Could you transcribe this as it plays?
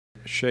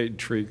Shade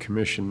Tree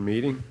Commission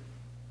meeting.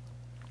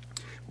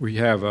 We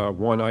have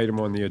one item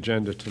on the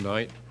agenda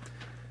tonight,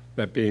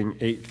 that being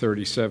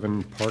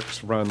 837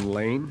 Parks Run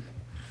Lane.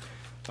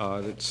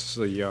 It's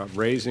the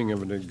raising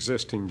of an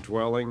existing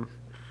dwelling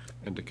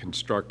and to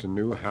construct a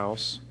new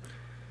house.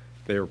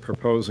 They are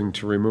proposing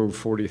to remove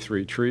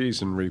 43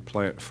 trees and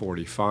replant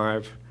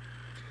 45.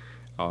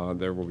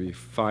 There will be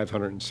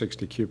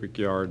 560 cubic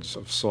yards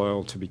of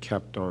soil to be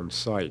kept on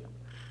site.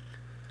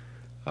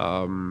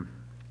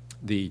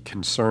 The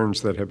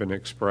concerns that have been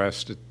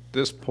expressed at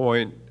this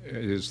point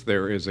is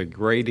there is a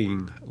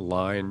grading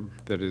line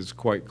that is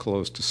quite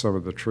close to some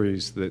of the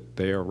trees that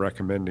they are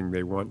recommending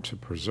they want to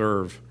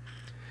preserve.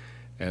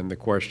 And the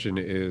question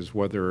is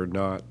whether or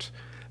not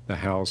the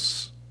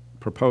house,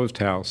 proposed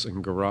house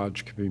and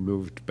garage can be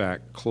moved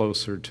back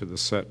closer to the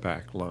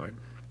setback line.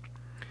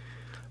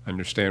 I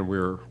understand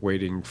we're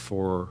waiting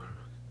for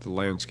the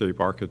landscape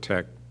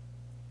architect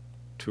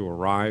to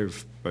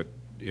arrive, but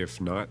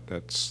if not,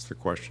 that's the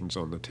questions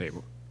on the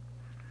table.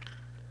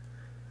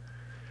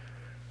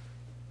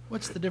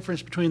 What's the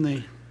difference between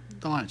the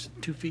lines?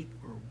 2 feet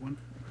or 1?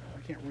 I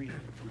can't read it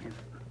from here.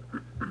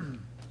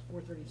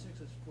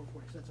 436 is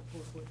 440. That's a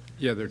 4 foot.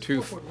 Yeah, they're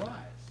 2 4 foot rise.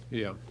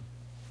 Yeah.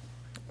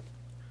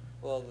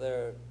 Well,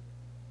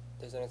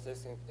 there's an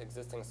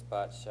existing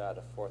spot shot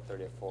of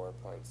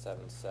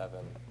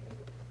 434.77.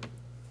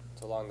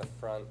 So along the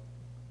front,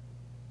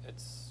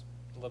 it's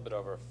a little bit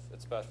over,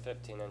 it's about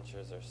 15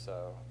 inches or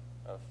so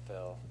of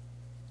fill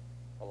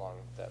along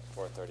that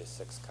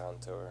 436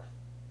 contour.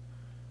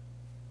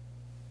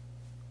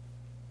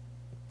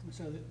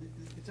 So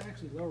it's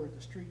actually lower at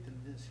the street than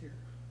it is here.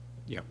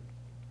 Yeah.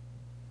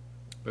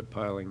 But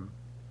piling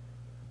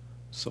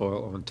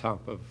soil on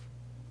top of.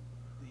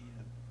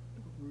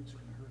 The roots are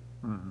going to hurt.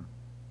 Mm-hmm.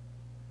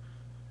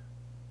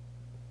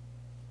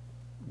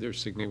 They're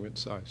significant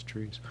sized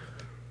trees.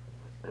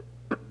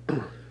 Is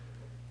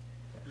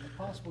it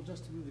possible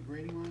just to move the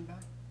grading line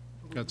back?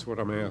 That's what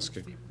I'm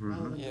asking.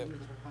 Mm-hmm. Yeah,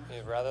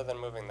 rather than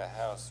moving the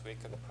house, we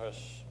could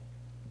push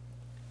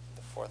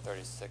the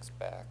 436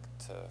 back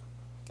to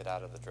get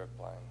out of the drip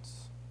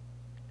lines.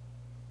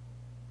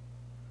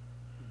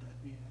 Would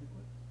that be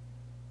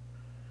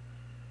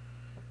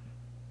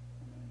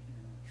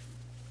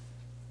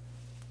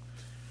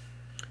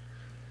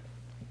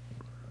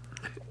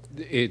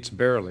adequate? It's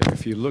barely.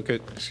 If you look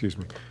at,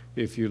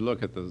 if you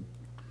look at the,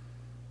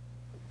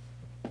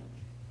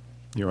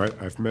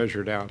 I've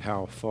measured out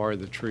how far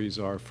the trees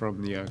are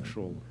from the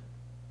actual,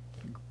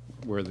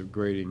 where the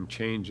grading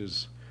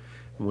changes.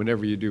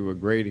 Whenever you do a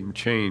grading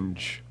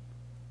change,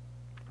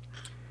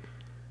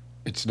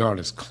 it's not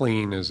as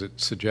clean as it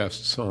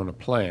suggests on a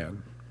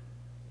plan.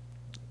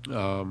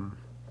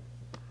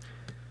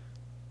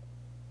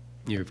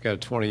 You've got a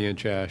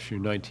 20-inch ash, you're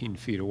 19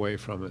 feet away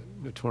from it.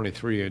 A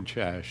 23-inch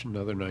ash,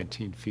 another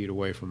 19 feet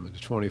away from it. A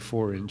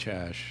 24-inch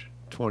ash,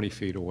 20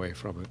 feet away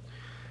from it.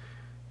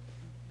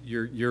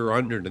 You're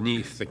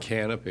underneath the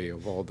canopy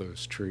of all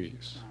those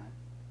trees. All right.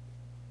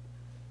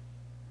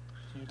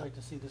 So you'd like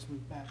to see this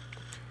move back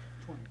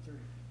 20,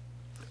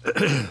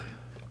 30?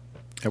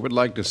 I would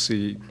like to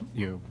see,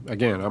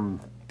 again,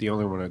 I'm the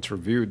only one that's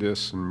reviewed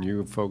this, and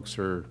you folks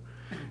are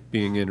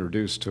being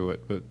introduced to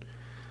it, but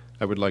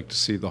I would like to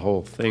see the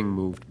whole thing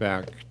moved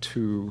back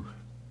to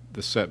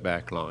the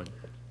setback line.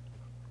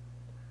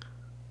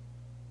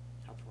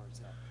 How far is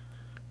that?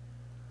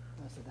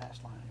 That's the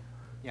dash line.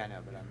 Yeah, I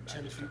know, but I'm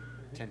 10 feet.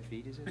 10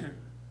 feet, is it? It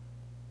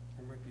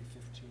might be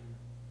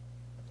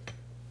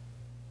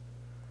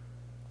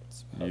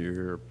 15.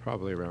 You're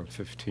probably around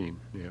 15,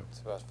 yeah. It's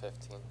about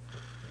 15.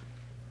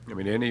 I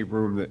mean, any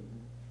room that,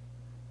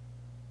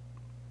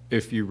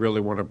 if you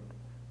really want to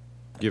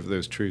give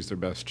those trees their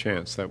best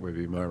chance, that would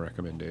be my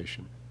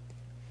recommendation.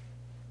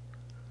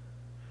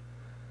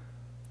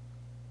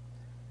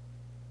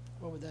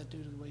 What would that do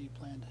to the way you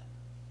planned it?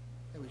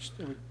 It would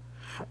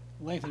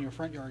lengthen your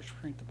front yard,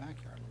 shrink the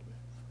backyard a little bit.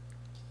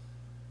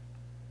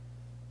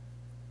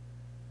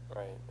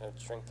 Right, it would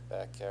shrink the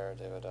backyard.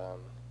 It would,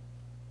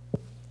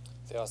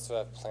 they also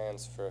have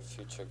plans for a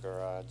future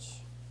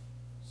garage,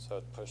 so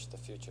it'd push the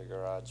future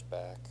garage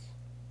back,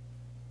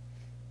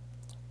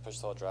 push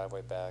the whole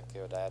driveway back. It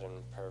would add an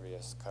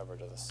impervious cover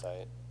to the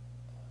site.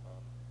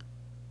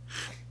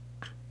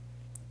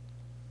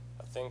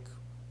 I think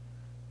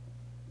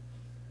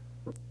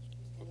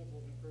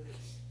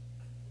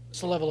What's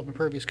the level of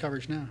impervious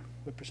coverage now?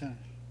 What percentage?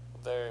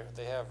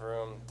 they have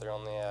room. They're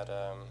only at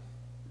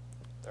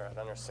they're at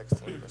under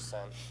 16%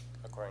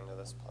 according to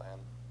this plan.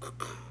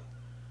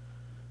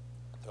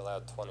 They're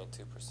allowed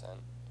 22%.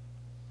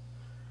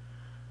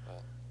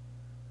 But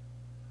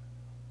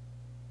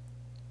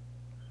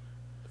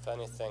if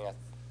anything, I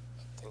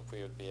think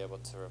we would be able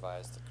to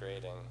revise the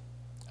grading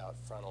out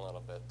front a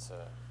little bit to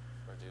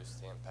reduce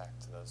the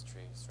impact to those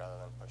trees rather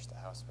than push the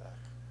house back.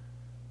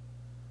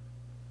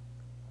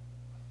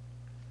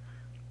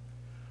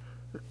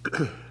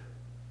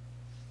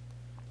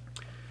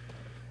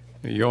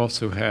 You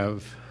also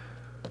have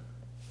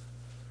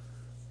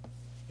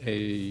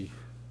a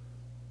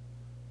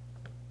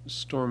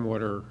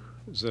stormwater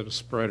Is that a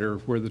spreader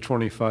where the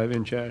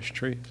 25-inch ash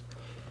tree?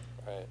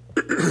 Right.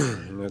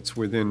 And that's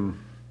within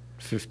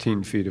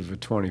 15 feet of a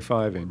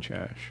 25-inch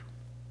ash.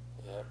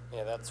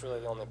 Yeah, that's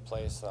really the only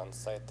place on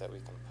site that we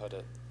can put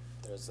it.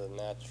 There's a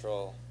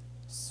natural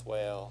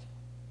swale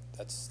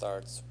that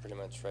starts pretty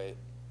much right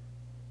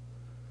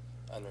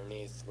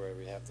underneath where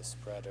we have the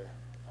spreader.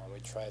 We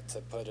tried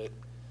to put it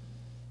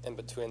in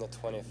between the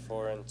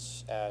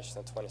 24-inch ash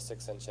and the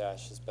 26-inch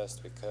ash as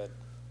best we could.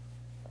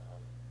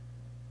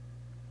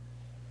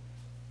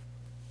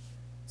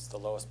 It's the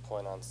lowest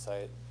point on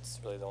site. It's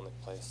really the only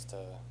place to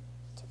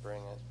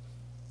bring it.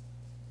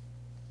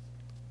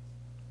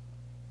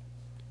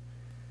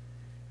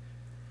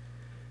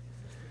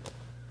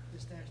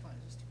 This dash line,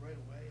 is this the right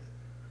of way,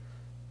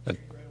 Uh,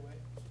 street right of way?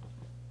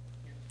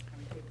 I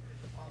mean, is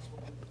it possible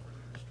to move it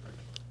further to the street,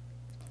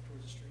 up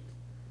towards the street?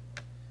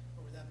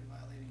 Or would that be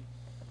violating?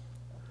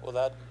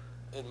 Well,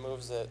 it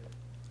moves it.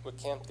 We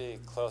can't be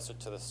closer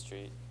to the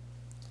street.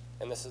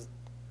 And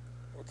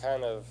we're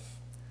kind of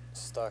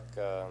stuck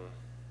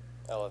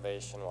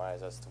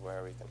elevation-wise as to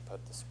where we can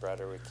put the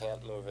spreader. We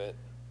can't move it.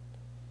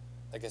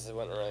 I guess it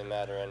wouldn't really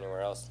matter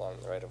anywhere else along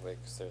the right-of-way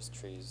because there's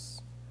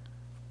trees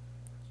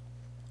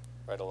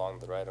right along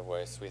the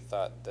right-of-way. So we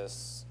thought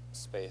this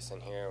space in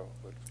here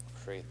would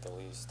create the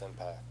least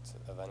impact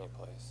of any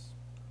place.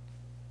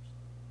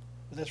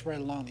 But that's right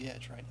along the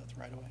edge, right? That's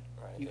right of way?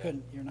 Right, You yeah.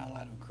 couldn't, you're not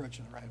allowed to encroach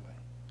in the right of way.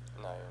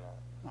 No, you're not.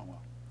 Oh,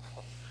 well.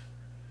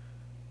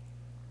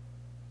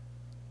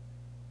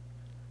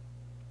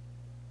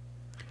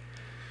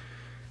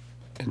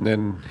 And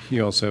then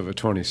you also have a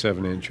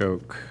 27-inch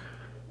oak,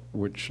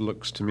 which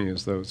looks to me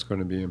as though it's going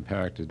to be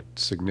impacted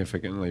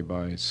significantly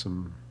by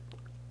some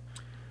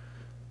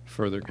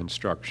further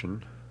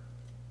construction.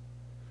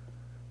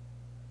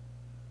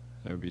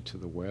 That would be to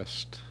the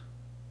west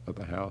of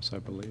the house, I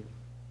believe.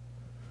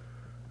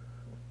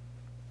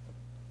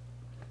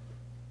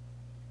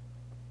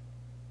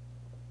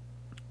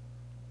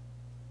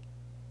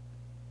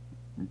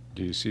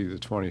 Do you see the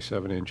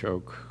 27-inch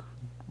oak?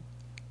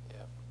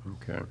 Yeah.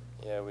 Okay.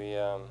 Yeah, we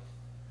have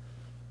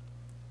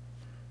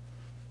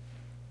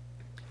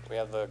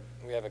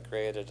it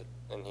graded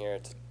in here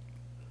to,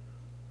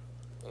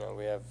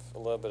 we have a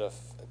little bit of,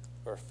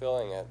 we're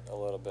filling it a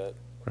little bit,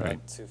 Right.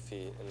 about 2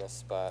 feet in this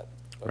spot,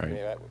 but Right.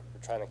 we're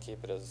trying to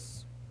keep it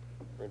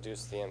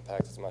reduce the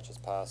impact as much as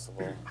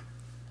possible in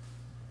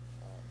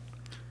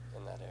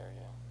that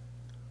area.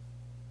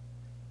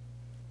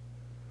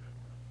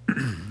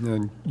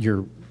 And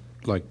you're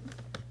like,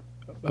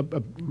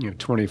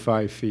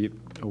 25 feet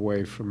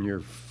away from your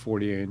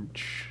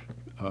 40-inch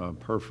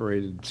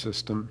perforated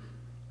system.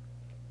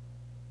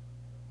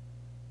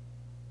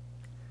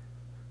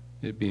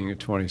 It being a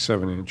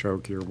 27-inch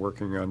oak, you're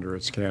working under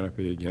its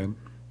canopy again.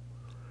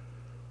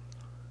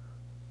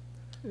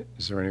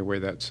 Is there any way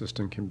that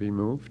system can be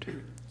moved?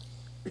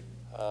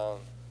 The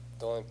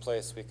only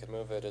place we could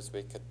move it is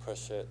we could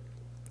push it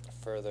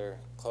further,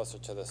 closer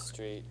to the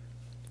street,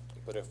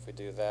 but if we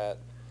do that,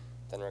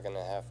 then we're going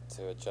to have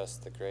to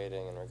adjust the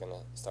grading and we're going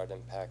to start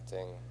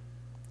impacting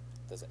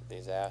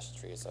these ash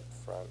trees up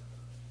front.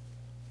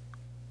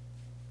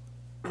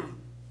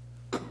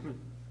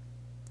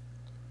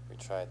 We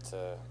tried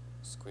to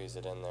squeeze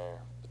it in there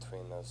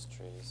between those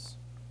trees.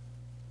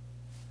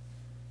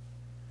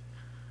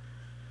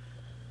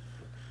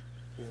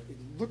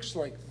 It looks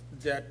like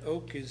that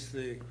oak is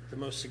the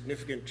most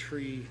significant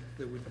tree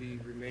that would be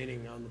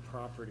remaining on the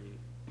property.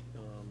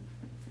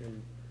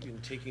 And in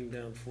taking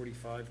down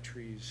 45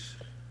 trees,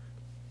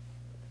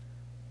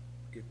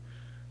 it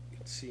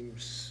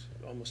seems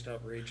almost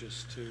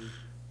outrageous to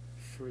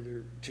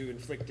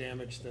inflict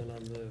damage then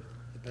on the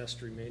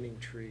best remaining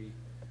tree.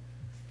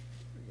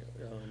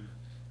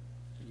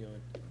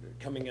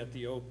 Coming at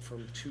the oak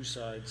from two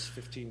sides,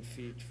 15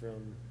 feet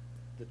from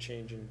the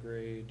change in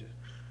grade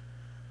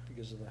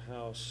because of the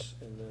house,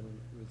 and then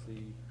with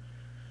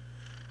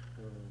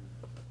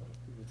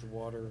the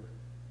water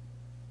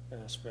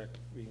aspect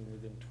being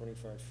within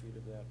 25 feet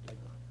of that.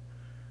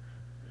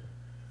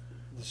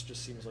 This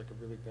just seems like a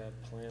really bad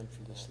plan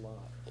for this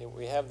lot. Yeah,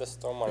 we have the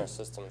stormwater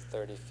system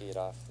 30 feet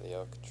off the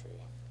oak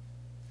tree.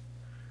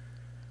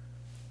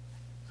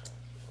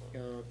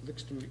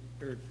 Looks to me,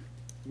 or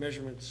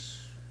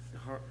measurements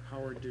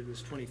Howard did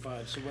was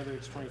 25, so whether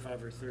it's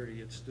 25 or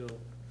 30, it's still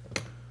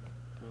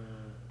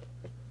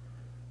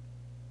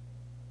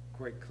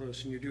quite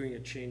close. And you're doing a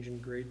change in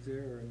grade there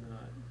or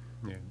not?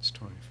 Yeah, it's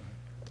 25.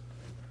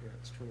 Yeah,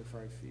 it's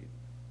 25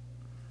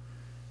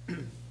 feet.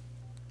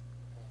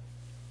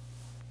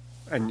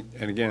 And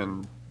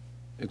again,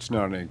 it's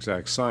not an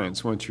exact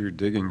science. Once you're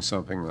digging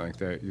something like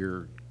that,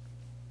 you're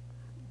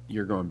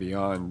going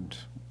beyond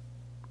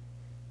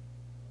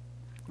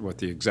what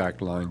the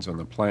exact lines on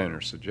the plan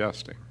are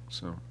suggesting.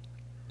 So,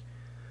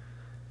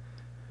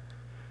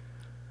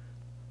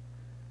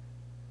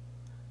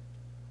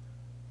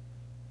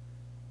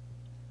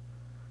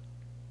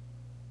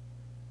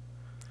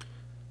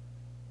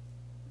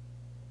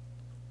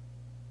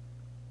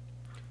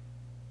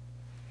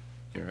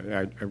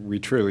 we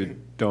truly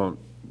don't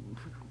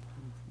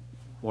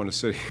want to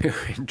sit here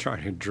and try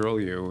to drill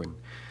you,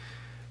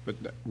 but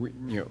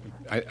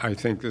I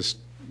think this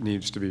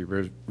needs to be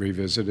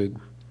revisited.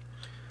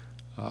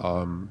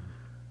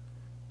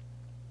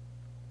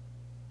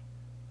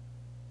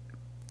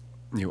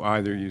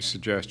 Either you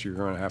suggest you're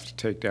going to have to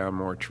take down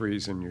more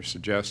trees than you're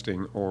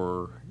suggesting,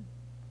 or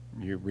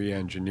you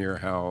re-engineer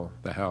how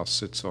the house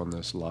sits on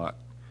this lot.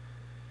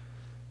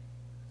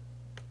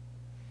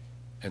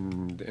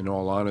 And in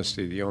all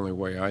honesty, the only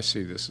way I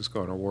see this is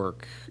going to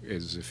work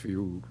is if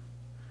you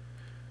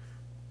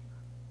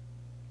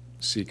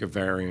seek a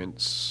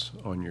variance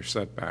on your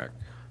setback,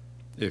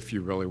 if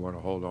you really want to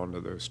hold on to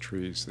those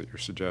trees that you're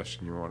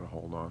suggesting you want to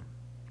hold on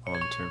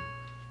to.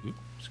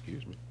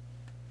 Excuse me.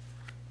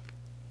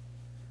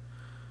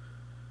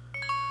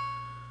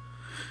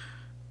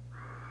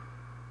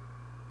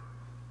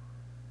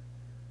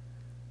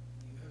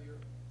 You have your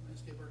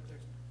landscape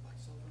architect's like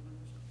cell phone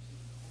numbers?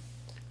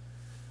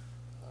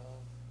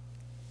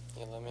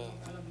 Yeah, let me,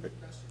 I don't mean to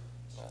press you.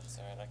 that's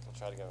all right, I can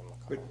try to give him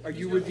a But call. are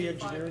you with the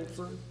engineering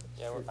firm?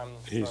 Yeah, I'm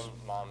He's- from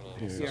Momney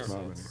and he's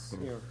Associates.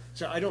 Momney. Yeah,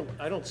 so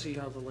I don't see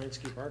how the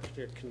landscape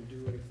architect can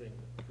do anything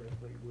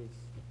correctly with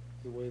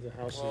the way the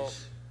house Well,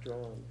 is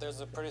drawn.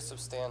 There's a pretty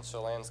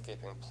substantial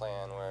landscaping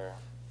plan where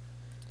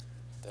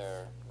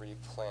they're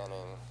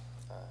replanting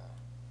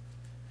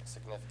a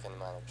significant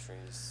amount of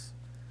trees.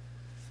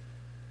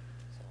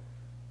 So,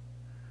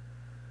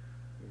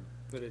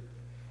 But I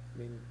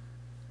mean,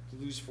 to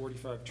lose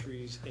 45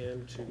 trees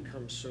and to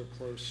come so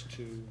close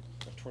to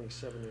a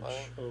 27-inch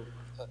Well, oak.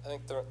 I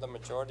think the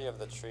majority of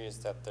the trees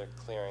that they're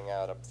clearing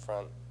out up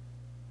front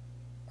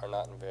are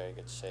not in very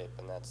good shape,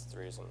 and that's the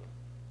reason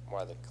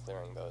why they're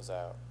clearing those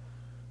out.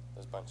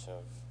 There's a bunch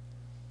of,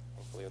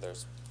 I believe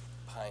there's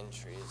pine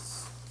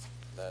trees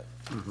that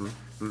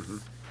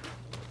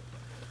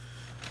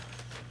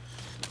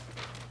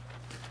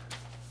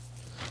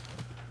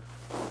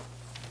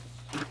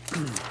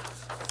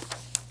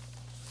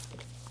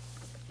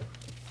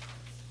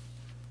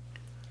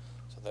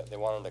so that they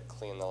wanted to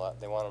clean the lot.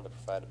 They wanted to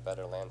provide a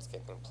better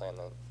landscaping plan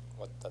than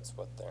that's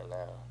what they're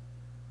now.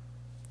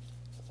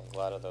 I think a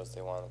lot of those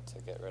they wanted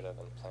to get rid of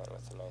and plant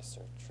with a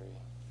nicer tree.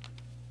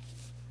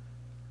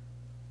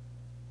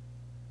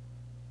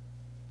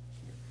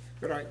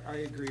 But I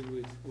agree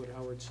with what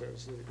Howard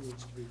says, that it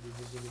needs to be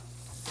revisited.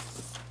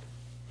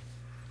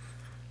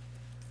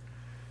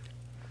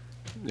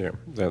 Yeah,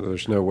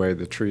 there's no way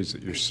the trees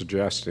that you're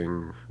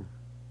suggesting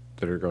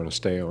that are going to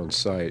stay on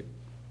site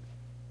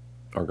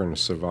are going to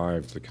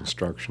survive the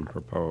construction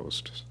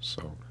proposed.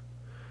 So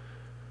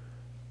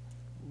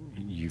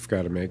you've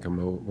got to make a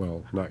move,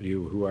 well, not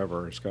you,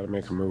 whoever, has got to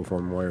make a move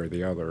one way or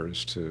the other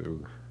as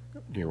to,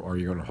 are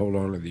you going to hold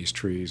on to these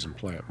trees and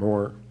plant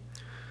more?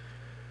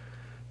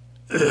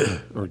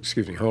 Or,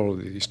 excuse me, hold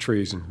on to these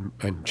trees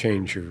and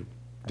change your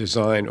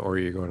design, or are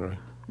you going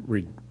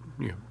to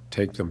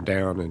take them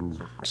down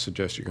and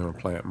suggest you're going to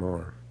plant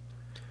more?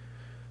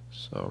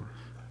 So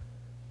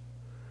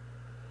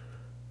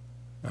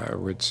I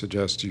would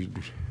suggest you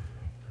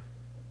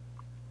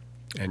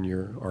and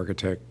your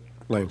architect,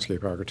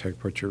 landscape architect,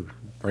 put your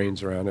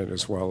brains around it,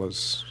 as well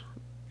as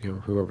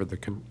whoever the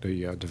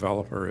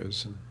developer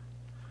is,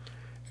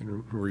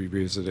 and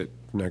revisit it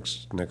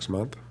next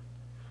month.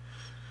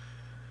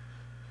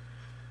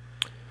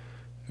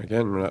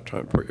 Again, we're not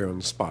trying to put you on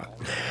the spot.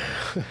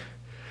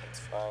 That's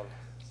fine.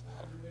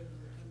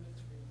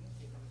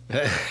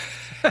 Let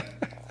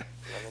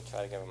me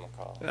try to give him a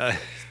call.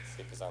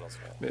 See if he's on his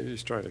way. Maybe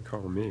he's trying to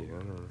call me.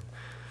 I don't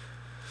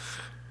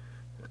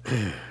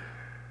know.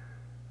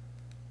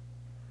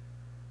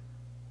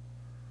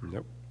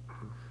 Nope.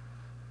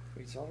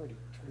 He's already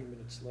 20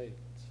 minutes late,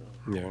 so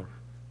Yeah.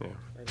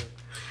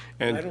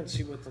 I don't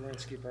see what the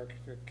landscape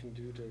architect can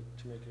do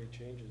to make any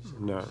changes.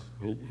 No.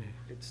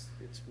 It's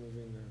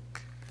moving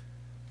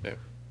Yeah.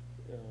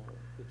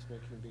 it's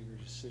making bigger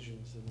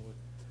decisions than what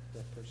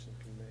that person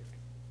can make.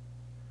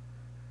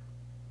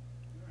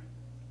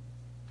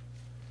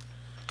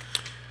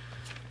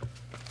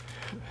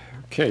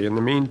 Okay, in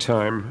the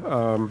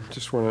meantime,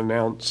 just want to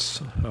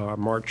announce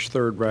March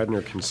 3rd,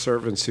 Radnor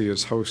Conservancy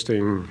is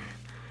hosting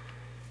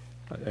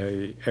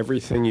a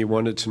Everything You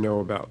Wanted to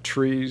Know About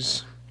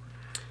Trees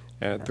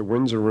at the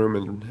Windsor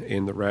Room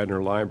in the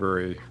Radnor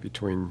Library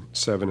between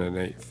 7 and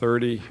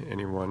 8:30.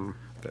 Anyone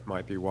that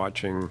might be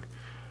watching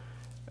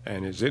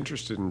and is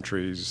interested in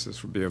trees,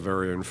 this would be a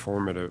very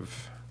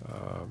informative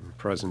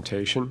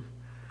presentation.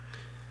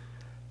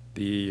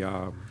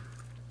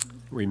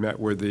 We met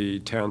with the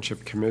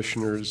Township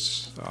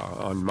Commissioners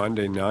on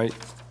Monday night,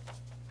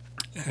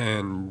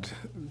 and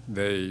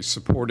they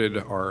supported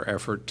our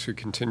effort to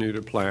continue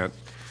to plant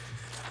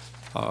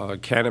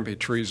canopy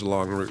trees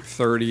along Route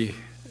 30.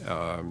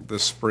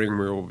 This spring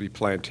we will be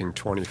planting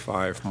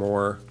 25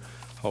 more.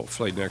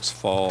 Hopefully next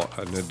fall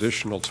an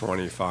additional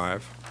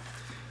 25.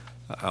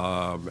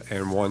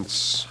 And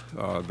once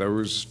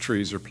those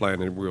trees are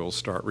planted, we'll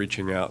start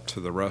reaching out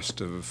to the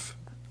rest of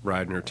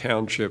Radnor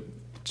Township,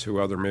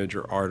 to other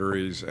major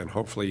arteries, and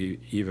hopefully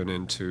even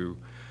into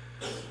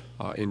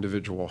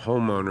individual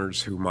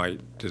homeowners who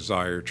might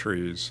desire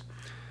trees.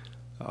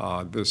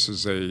 This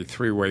is a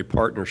three-way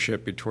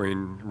partnership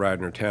between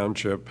Radnor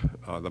Township,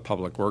 the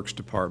Public Works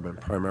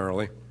Department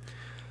primarily,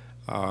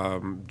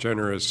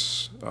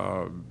 generous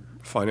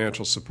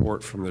financial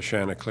support from the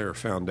Chanticleer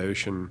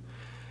Foundation,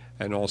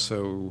 and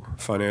also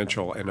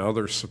financial and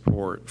other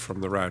support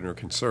from the Radnor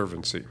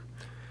Conservancy.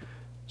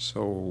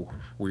 So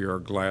we are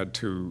glad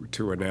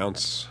to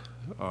announce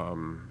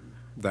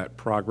that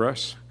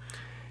progress.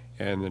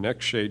 And the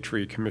next Shade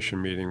Tree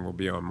Commission meeting will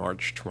be on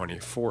March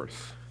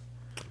 24th.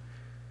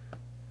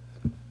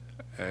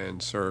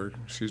 And sir,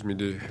 excuse me,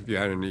 have you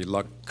had any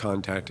luck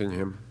contacting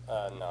him? No,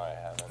 I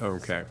haven't.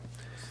 Okay.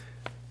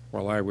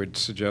 Well, I would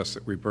suggest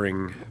that we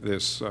bring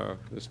this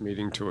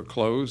meeting to a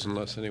close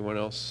unless anyone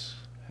else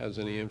has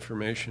any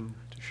information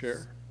to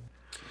share.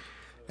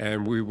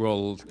 And we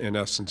will, in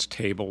essence,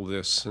 table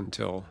this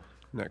until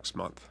next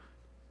month.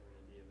 So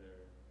we need to either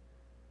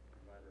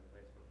provide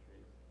replacement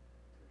trees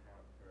to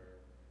account for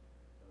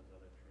those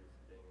other trees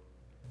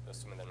being,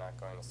 assuming they're not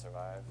going to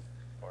survive,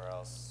 or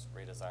else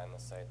redesign the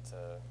site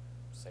to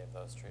save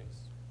those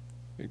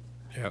trees.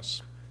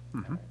 Yes.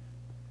 Mm-hmm.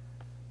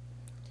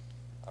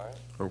 All right.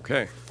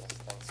 Okay. Yes,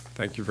 thanks.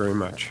 Thank you very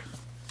much.